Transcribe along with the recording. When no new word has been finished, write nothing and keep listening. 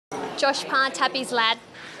Josh Parr, Tappy's lad.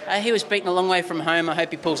 He was beaten a long way from home. I hope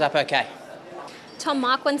he pulls up okay. Tom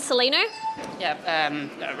Marquand, Salino. Yeah,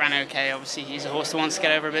 ran okay. Obviously, he's a horse that wants to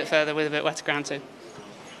get over a bit further with a bit wetter ground too.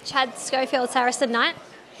 Chad Schofield, Saracen Knight.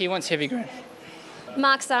 He wants heavy ground.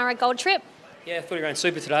 Mark Zara, Gold Trip. Yeah, I thought he ran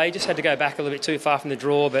super today. He just had to go back a little bit too far from the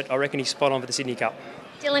draw, but I reckon he's spot on for the Sydney Cup.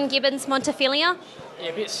 Dylan Gibbons, Montefilia. Yeah,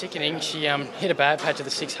 a bit sickening. She hit a bad patch at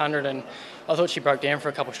the 600 and I thought she broke down for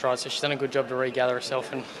a couple of strides, so she's done a good job to regather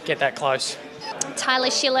herself and get that close. Tyler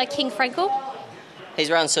Schiller, King Frankel. He's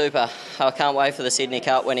run super. I can't wait for the Sydney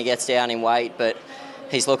Cup when he gets down in weight, but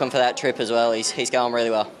he's looking for that trip as well. He's going really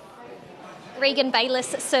well. Regan Bayliss,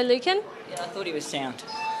 Sir Lucan. Yeah, I thought he was sound.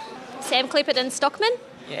 Sam Clipperton, Stockman.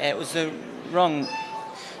 Yeah, it was the wrong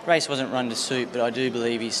race, wasn't run to suit, but I do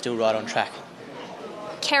believe he's still right on track.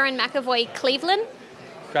 Karen McAvoy, Cleveland.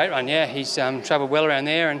 Great run, yeah. He's travelled well around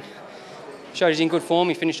there and showed he's in good form.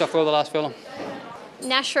 He finished off well the last furlong.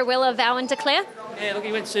 Nash Rawiller, Vowan Declare. Yeah, look,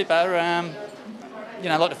 he went super. I'd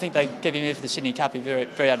like to think they gave him here for the Sydney Cup. He's very,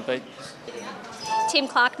 very hard to beat. Tim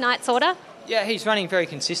Clark, Knight's Order. Yeah, he's running very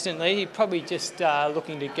consistently. He's probably just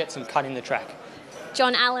looking to get some cut in the track.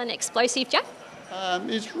 John Allen, Explosive Jack.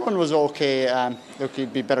 His run was okay. Look,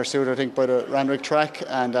 he'd be better suited, I think, by the Randwick track,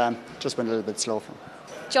 and just went a little bit slow for him.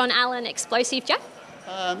 John Allen, Explosive Jack.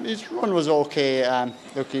 His run was okay.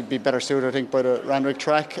 Look, he'd be better suited, I think, by the Randwick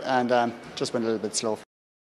track, and just went a little bit slow for him.